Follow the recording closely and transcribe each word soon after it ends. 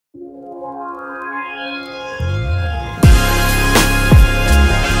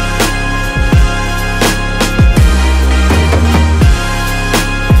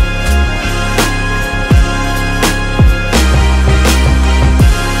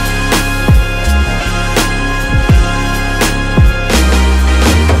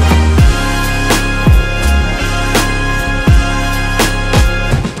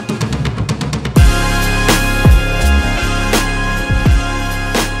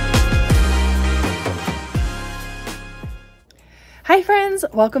Hi friends,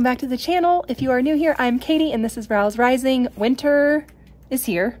 welcome back to the channel. If you are new here, I'm Katie and this is Rouse Rising. Winter is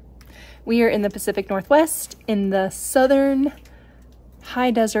here. We are in the Pacific Northwest in the southern high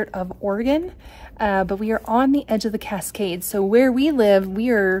desert of Oregon, but we are on the edge of the Cascades. So where we live, we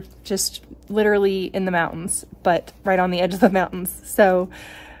are just literally in the mountains, but right on the edge of the mountains. So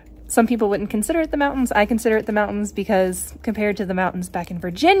some people wouldn't consider it the mountains. I consider it the mountains because compared to the mountains back in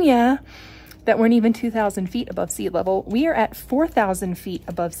Virginia, that weren't even 2,000 feet above sea level, we are at 4,000 feet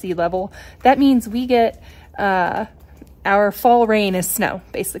above sea level. That means we get our fall rain is snow,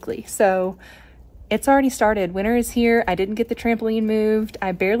 basically. So it's already started. Winter is here. I didn't get the trampoline moved.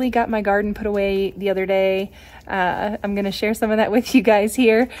 I barely got my garden put away the other day. I'm going to share some of that with you guys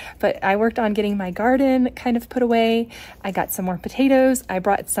here, but I worked on getting my garden kind of put away. I got some more potatoes. I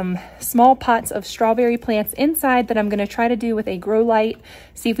brought some small pots of strawberry plants inside that I'm going to try to do with a grow light.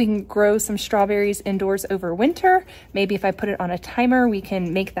 See if we can grow some strawberries indoors over winter. Maybe if I put it on a timer, we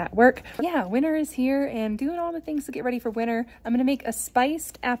can make that work. Yeah, winter is here and doing all the things to get ready for winter. I'm going to make a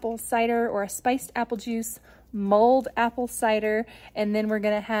spiced apple cider or a spiced apple juice, mulled apple cider, and then we're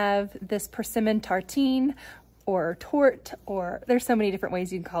going to have this persimmon tartine or tort, or there's so many different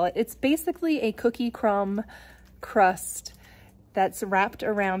ways you can call it. It's basically a cookie crumb crust that's wrapped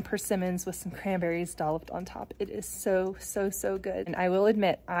around persimmons with some cranberries dolloped on top. It is so, so, so good. And I will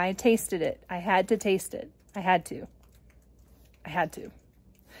admit, I tasted it. I had to taste it. I had to.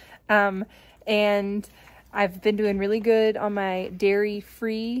 And I've been doing really good on my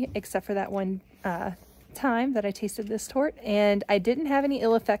dairy-free, except for that one time that I tasted this tort, and I didn't have any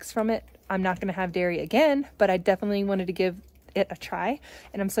ill effects from it. I'm not going to have dairy again, but I definitely wanted to give it a try,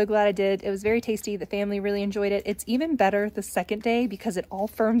 and I'm so glad I did. It was very tasty. The family really enjoyed it. It's even better the second day because it all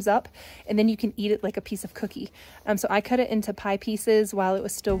firms up, and then you can eat it like a piece of cookie. So I cut it into pie pieces while it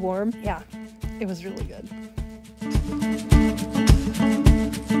was still warm. Yeah, it was really good.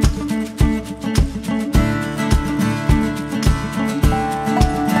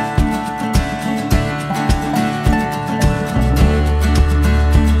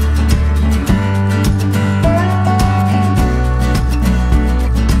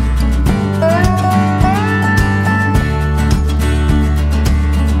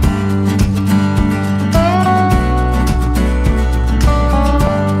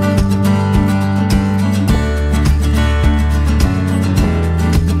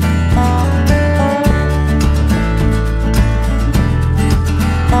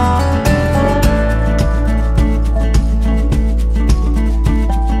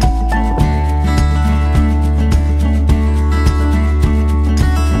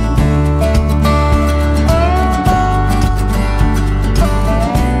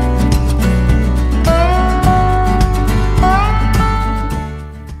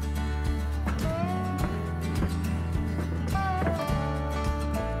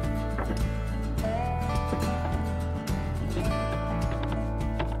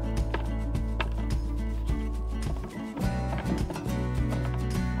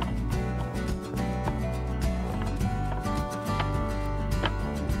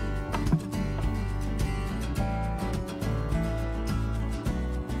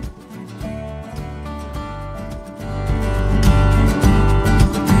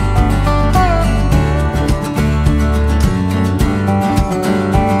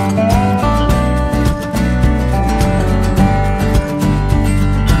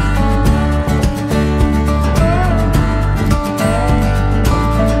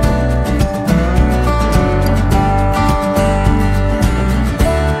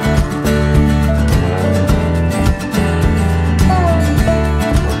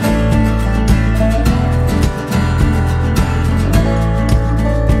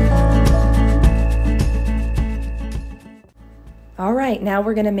 right, now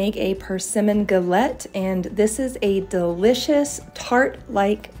we're gonna make a persimmon galette, and this is a delicious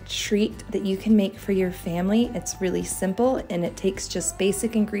tart-like treat that you can make for your family. It's really simple and it takes just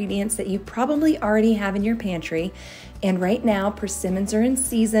basic ingredients that you probably already have in your pantry. And right now, persimmons are in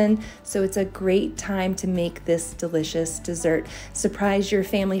season, so it's a great time to make this delicious dessert. Surprise your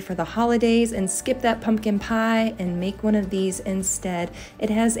family for the holidays and skip that pumpkin pie and make one of these instead. It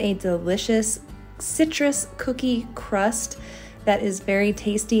has a delicious citrus cookie crust that is very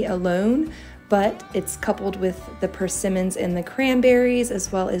tasty alone, but it's coupled with the persimmons and the cranberries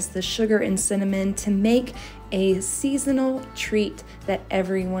as well as the sugar and cinnamon to make a seasonal treat that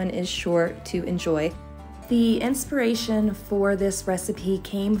everyone is sure to enjoy. The inspiration for this recipe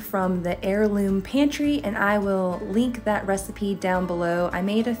came from the Heirloom Pantry, and I will link that recipe down below. I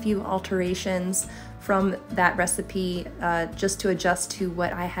made a few alterations from that recipe just to adjust to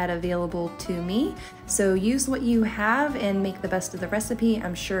what I had available to me. So use what you have and make the best of the recipe.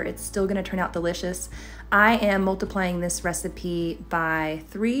 I'm sure it's still gonna turn out delicious. I am multiplying this recipe by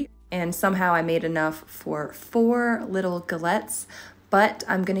 3, and somehow I made enough for 4 little galettes, but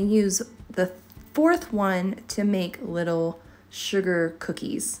I'm gonna use the 4th one to make little sugar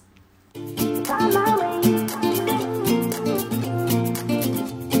cookies. A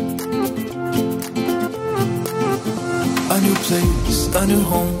new place, a new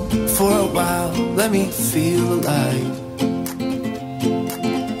home, for a while, let me feel alive.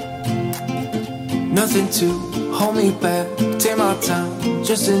 Nothing to hold me back, take my time,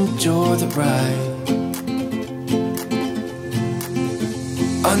 just enjoy the ride.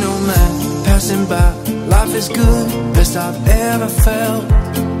 A new man passing by, life is good, best I've ever felt.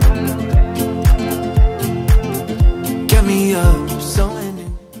 Get me up, somewhere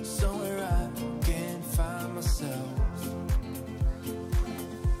new, somewhere I can find myself.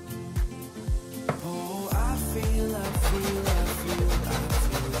 Oh, I feel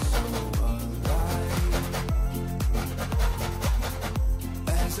so alive.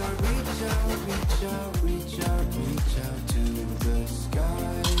 As I reach out to the sky.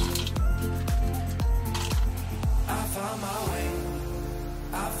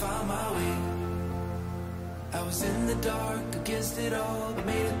 I found my way. I was in the dark against it all, but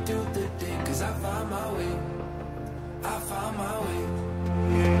made it through the day. Cause I found my way.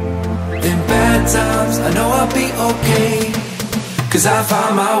 In bad times, I know I'll be okay. Cause I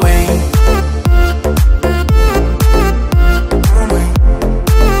found my way.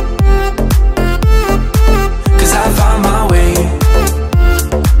 Cause I found my way.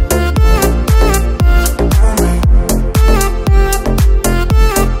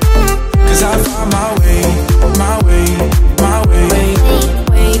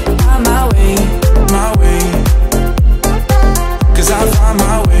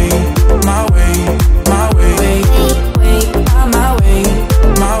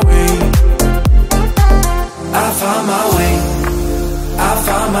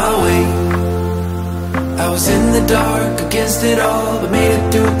 It all, but made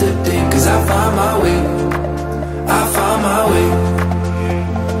it through the day. Cause I found my way.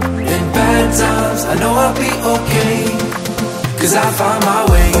 In bad times, I know I'll be okay. Cause I found my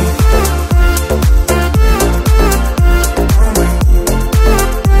way.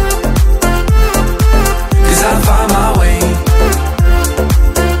 Cause I found my way.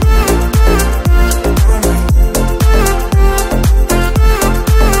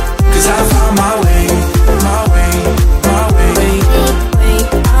 Cause I found my way.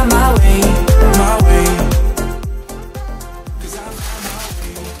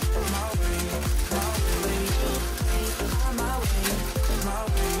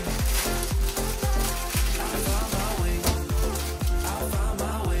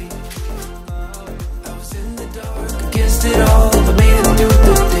 It all, but made it through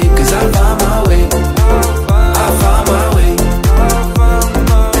the day. Cause I found my way.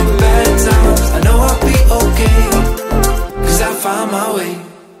 In bad times, I know I'll be okay. Cause I found my way.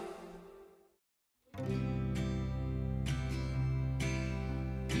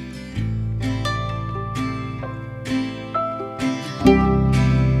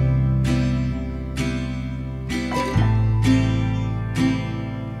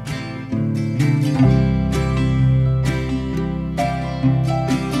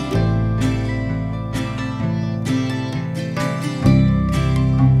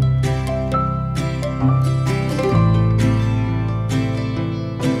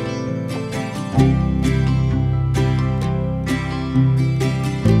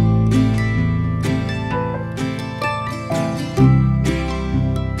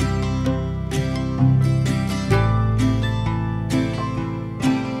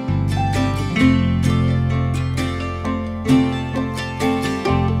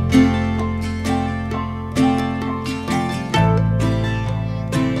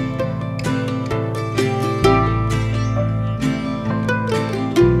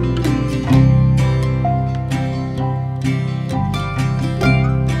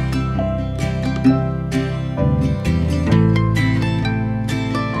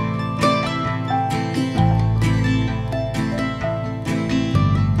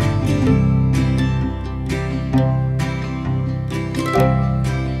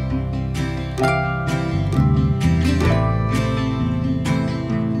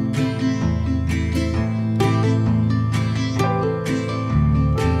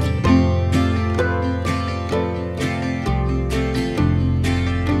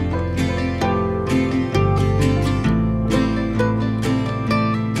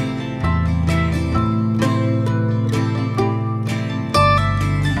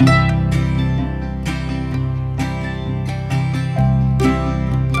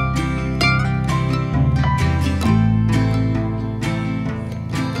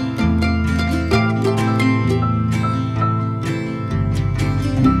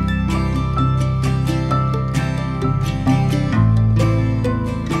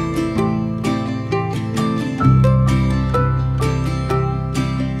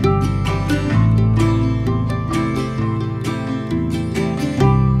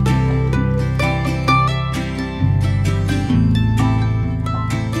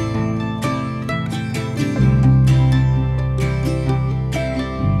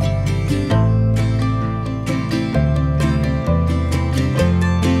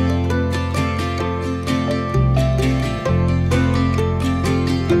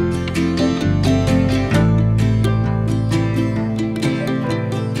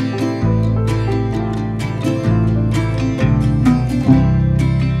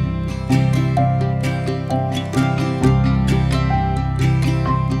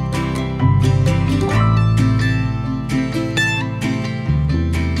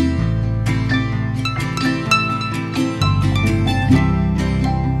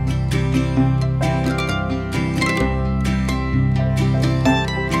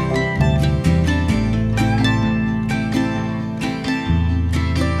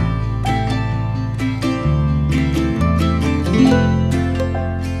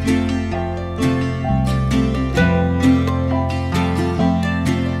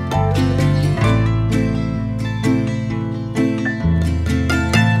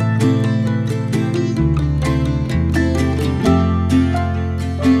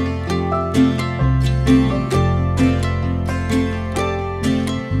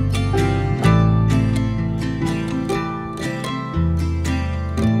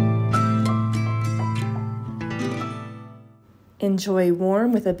 enjoy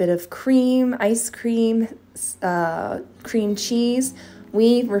warm with a bit of cream, ice cream, cream cheese.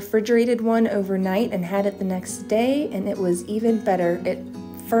 We refrigerated one overnight and had it the next day, and it was even better. It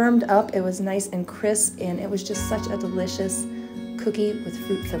firmed up, it was nice and crisp, and it was just such a delicious cookie with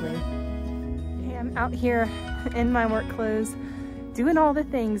fruit filling. Okay, I'm out here in my work clothes, doing all the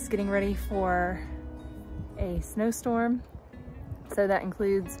things, getting ready for a snowstorm. So that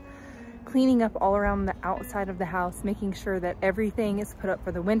includes cleaning up all around the outside of the house, making sure that everything is put up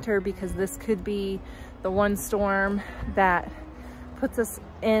for the winter, because this could be the one storm that puts us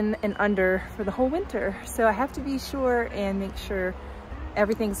in and under for the whole winter. So I have to be sure and make sure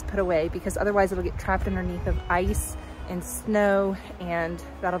everything's put away, because otherwise it'll get trapped underneath of ice and snow, and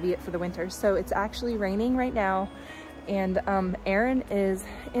that'll be it for the winter. So it's actually raining right now, and Aaron is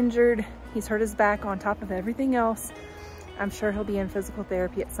injured. He's hurt his back on top of everything else. I'm sure he'll be in physical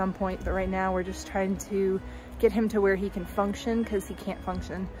therapy at some point, but right now we're just trying to get him to where he can function, because he can't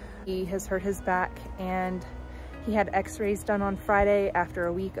function. He has hurt his back, and he had x-rays done on Friday after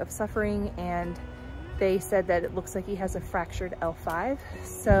a week of suffering, and they said that it looks like he has a fractured L5.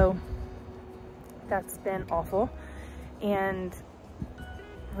 So that's been awful. And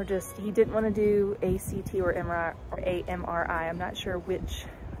he didn't want to do a CT or MRI. I'm not sure which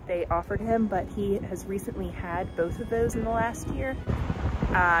they offered him, but he has recently had both of those in the last year.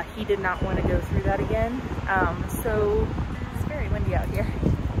 He did not want to go through that again. So it's very windy out here.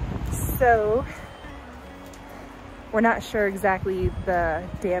 So we're not sure exactly the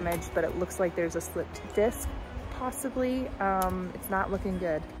damage, but it looks like there's a slipped disc, possibly. It's not looking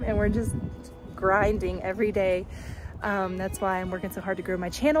good. And we're just grinding every day. That's why I'm working so hard to grow my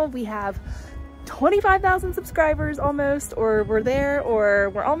channel. We have 25,000 subscribers almost, or we're there,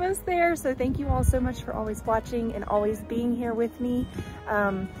 or we're almost there. So thank you all so much for always watching and always being here with me.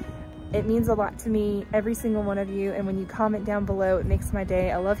 It means a lot to me, every single one of you. And when you comment down below, it makes my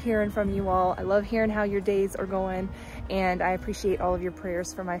day. I love hearing from you all. I love hearing how your days are going. And I appreciate all of your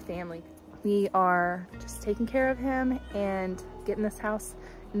prayers for my family. We are just taking care of him and getting this house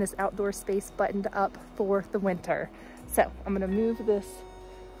and this outdoor space buttoned up for the winter. So I'm gonna move this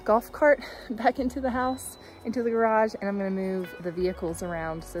golf cart back into the house, into the garage, and I'm gonna move the vehicles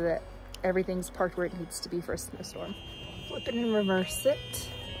around so that everything's parked where it needs to be for a snowstorm. Flip it and reverse it.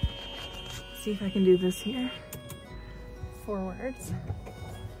 See if I can do this here. Forwards.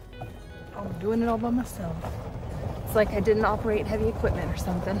 I'm doing it all by myself. It's like I didn't operate heavy equipment or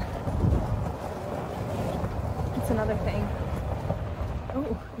something. It's another thing.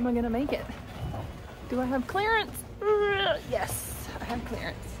 Oh, am I gonna make it? Do I have clearance? Yes, I have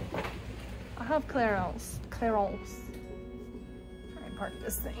clearance. I have clearance. Clearance. Try and park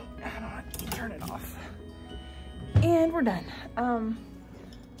this thing. I don't want to turn it off. And we're done.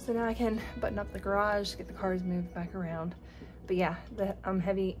 So now I can button up the garage, get the cars moved back around. But yeah, the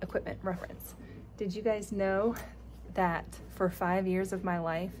heavy equipment reference. Did you guys know that for 5 years of my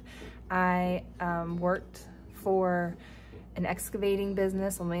life, I worked for an excavating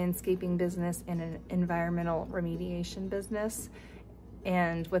business, a landscaping business, and an environmental remediation business?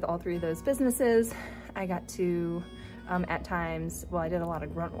 And with all three of those businesses, I got to, at times, well, I did a lot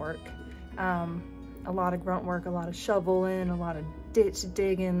of grunt work. A lot of shoveling, a lot of ditch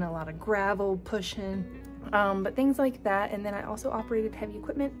digging, a lot of gravel pushing, but things like that. And then I also operated heavy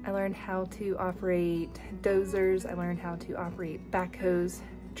equipment. I learned how to operate dozers. I learned how to operate backhoes,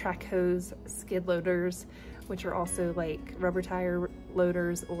 track hoes, skid loaders, which are also like rubber tire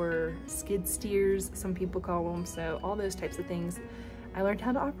loaders or skid steers, some people call them. So all those types of things I learned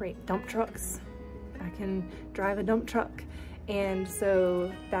how to operate. Dump trucks, I can drive a dump truck. And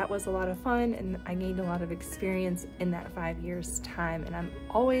so that was a lot of fun, and I gained a lot of experience in that 5 years time, and I'm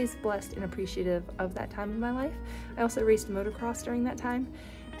always blessed and appreciative of that time of my life. I also raced motocross during that time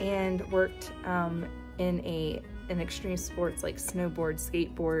and worked in an extreme sports like snowboard,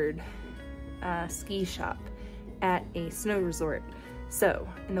 skateboard, ski shop at a snow resort. So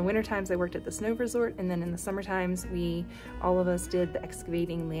in the winter times I worked at the snow resort, and then in the summer times all of us did the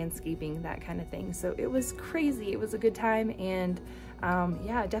excavating, landscaping, that kind of thing. So it was crazy. It was a good time, and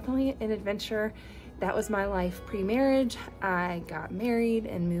yeah, definitely an adventure. That was my life pre-marriage. I got married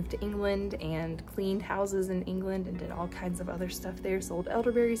and moved to England and cleaned houses in England and did all kinds of other stuff there, sold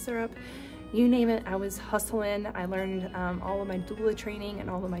elderberry syrup, you name it. I was hustling. I learned all of my doula training and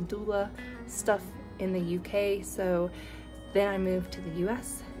all of my doula stuff in the UK. So then I moved to the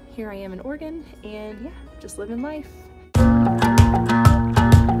US. Here I am in Oregon, and yeah, just living life.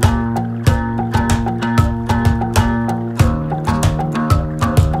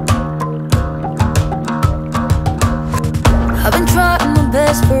 I've been trying my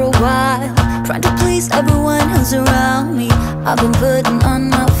best for a while, trying to please everyone who's around me. I've been on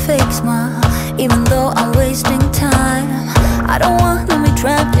my fake smile, even though I'm wasting time. I don't wanna be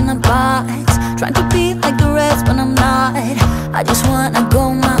trapped in a box, trying to be like the rest when I'm not. I just wanna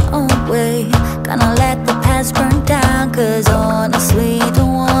go my own way, gonna let the past burn down. Cause honestly,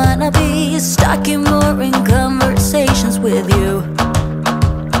 don't wanna be stuck in boring conversations with you.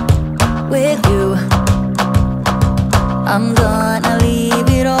 With you, I'm gonna leave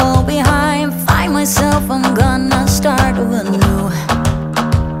it all behind, find myself, I'm gonna start over new.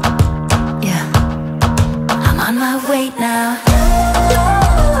 Yeah, I'm on my way now.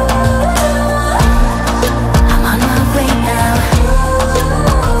 I'm on my way now.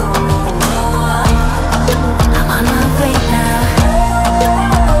 I'm on my way now.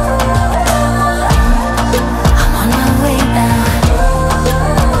 I'm on my way now.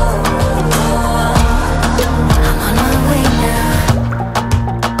 I'm on my way now.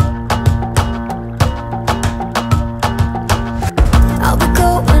 I'll be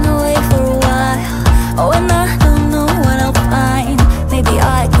going away for a while. Oh, and I don't know what I'll find. Maybe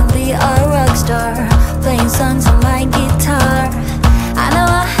I can be a rock star, playing songs on my guitar. I know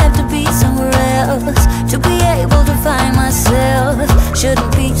I have to be somewhere else to be able to find myself.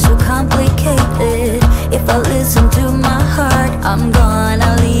 Shouldn't be so complicated if I listen to my heart. I'm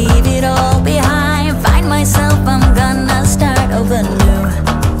gonna leave it all behind, find myself, I'm gonna start over new.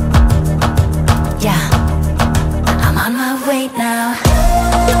 Yeah, I'm on my way now.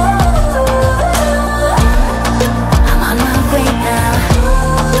 I'm on my way now.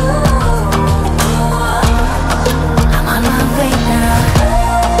 I'm on my way now.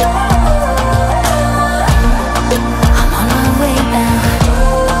 I'm on my way now.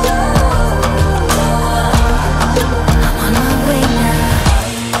 I'm on my way now.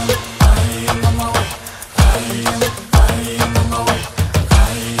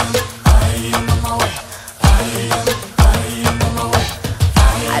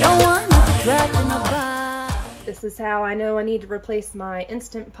 I don't wanna be dragged in a box. This is how I know I need to replace my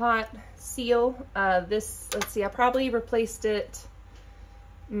Instant Pot seal. Let's see, I probably replaced it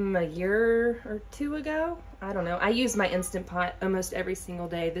a year or two ago. I don't know. I use my Instant Pot almost every single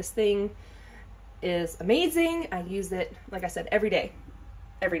day. This thing is amazing. I use it, like I said, every day.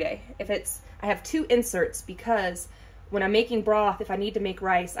 Every day. I have two inserts because when I'm making broth, if I need to make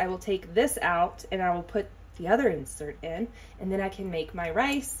rice, I will take this out and I will put the other insert in, and then I can make my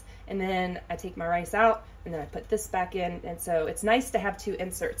rice, and then I take my rice out and then I put this back in. And so it's nice to have two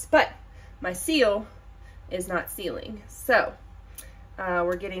inserts, but my seal is not sealing. So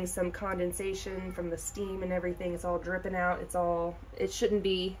we're getting some condensation from the steam and everything. It's all dripping out. It shouldn't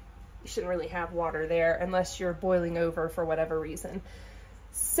really have water there unless you're boiling over for whatever reason.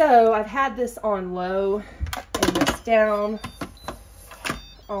 So I've had this on low and this down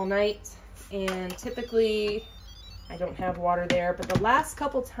all night, and typically I don't have water there, but the last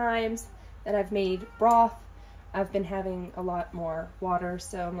couple times that I've made broth, I've been having a lot more water,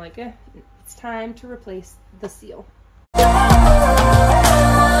 so I'm like, it's time to replace the seal. I'm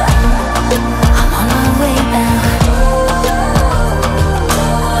on my way now.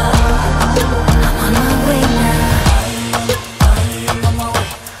 I'm on my way now.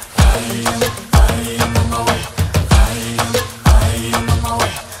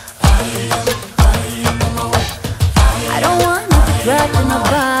 I don't wanna be dragged in a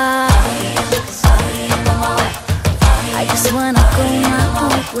box. I just wanna go my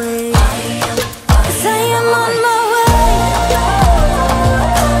own way. 'Cause I am on my way.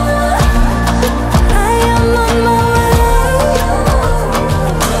 I am on my way.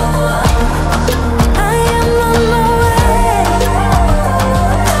 I am on my way. I am on my way.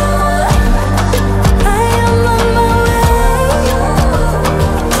 I am on my way. I am on my way.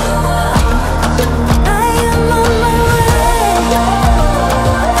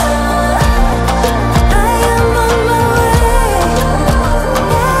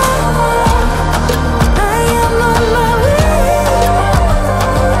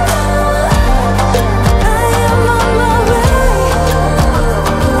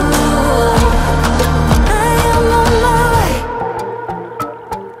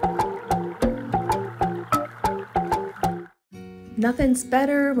 Nothing's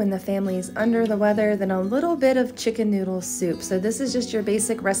better when the family's under the weather than a little bit of chicken noodle soup. So this is just your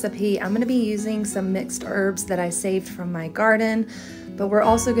basic recipe. I'm going to be using some mixed herbs that I saved from my garden, but we're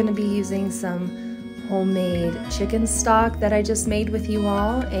also going to be using some homemade chicken stock that I just made with you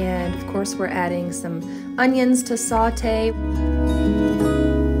all. And of course, we're adding some onions to saute.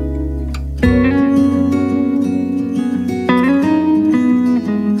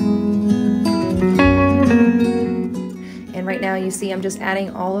 And right now you see I'm just adding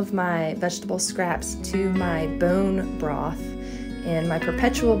all of my vegetable scraps to my bone broth. And my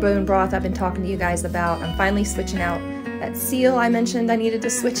perpetual bone broth I've been talking to you guys about. I'm finally switching out that seal I mentioned I needed to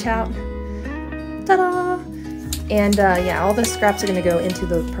switch out. Ta-da! And yeah, all the scraps are gonna go into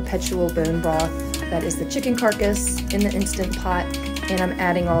the perpetual bone broth. That is the chicken carcass in the Instant Pot, and I'm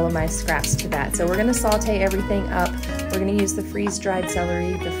adding all of my scraps to that. So we're gonna saute everything up. We're gonna use the freeze-dried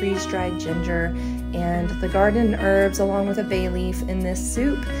celery, the freeze-dried ginger, and the garden herbs along with a bay leaf in this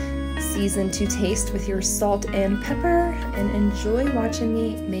soup. Season to taste with your salt and pepper, and enjoy watching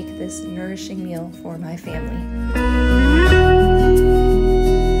me make this nourishing meal for my family.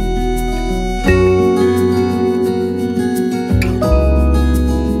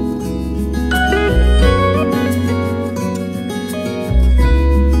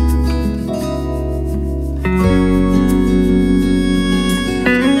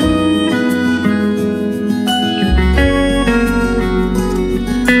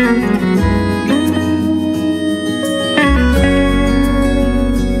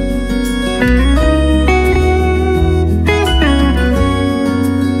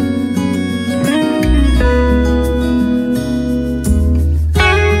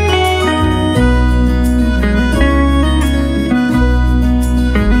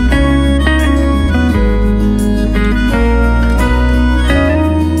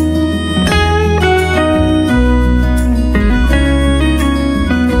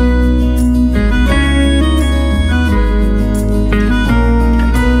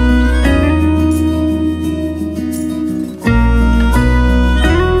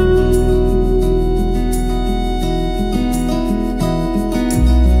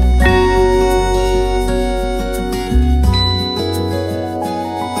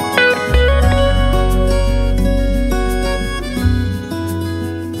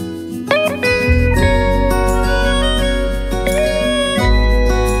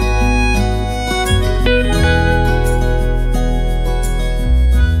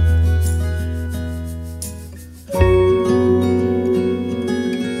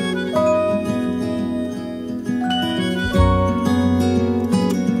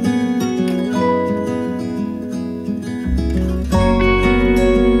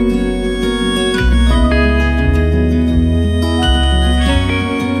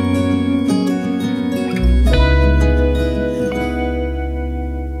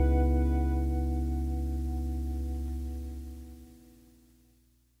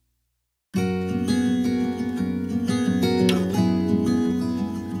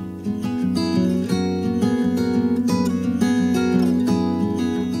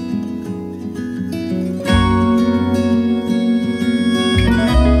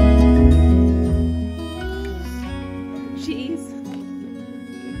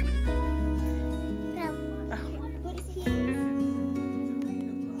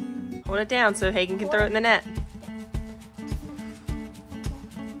 Hold it down so Hagen can throw it in the net.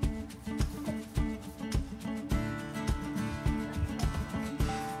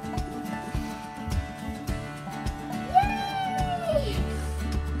 Yay!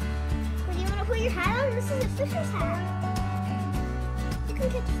 Well, do you want to put your hat on? This is a fisher's hat. You can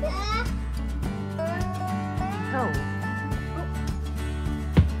catch fish. Oh.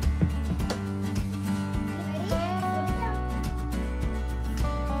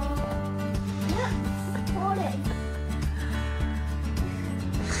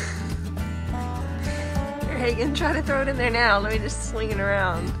 Hagen, try to throw it in there now. Let me just swing it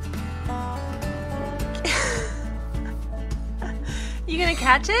around. You gonna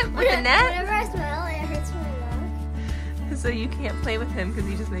catch it with the net? Whenever I smile, it hurts my neck. So you can't play with him because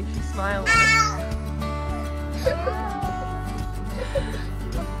he just makes you smile.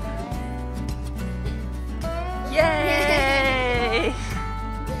 Yay!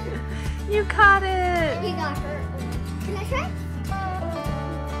 You caught it! He got hurt. Can I try?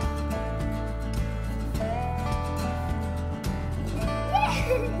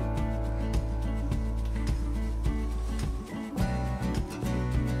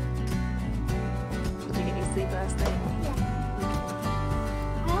 Did you get any sleep last night?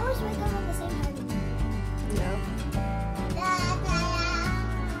 I always wake up at the same time. No.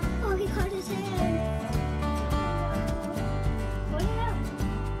 Oh, he caught his hand. What do you know?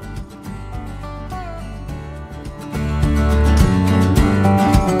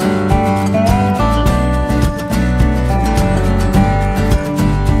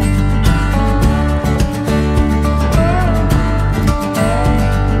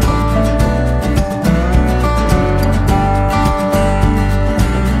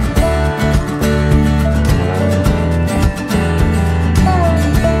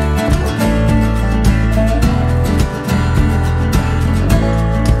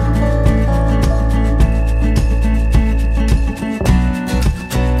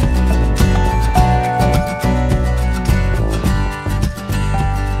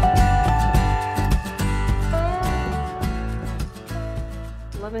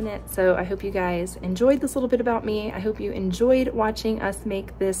 So I hope you guys enjoyed this little bit about me. I hope you enjoyed watching us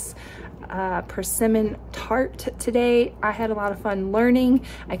make this persimmon tart today. I had a lot of fun learning.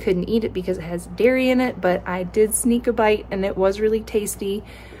 I couldn't eat it because it has dairy in it, but I did sneak a bite and it was really tasty.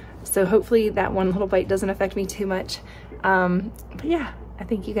 So hopefully that one little bite doesn't affect me too much. But yeah, I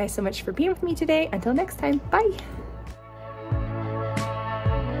thank you guys so much for being with me today. Until next time, bye.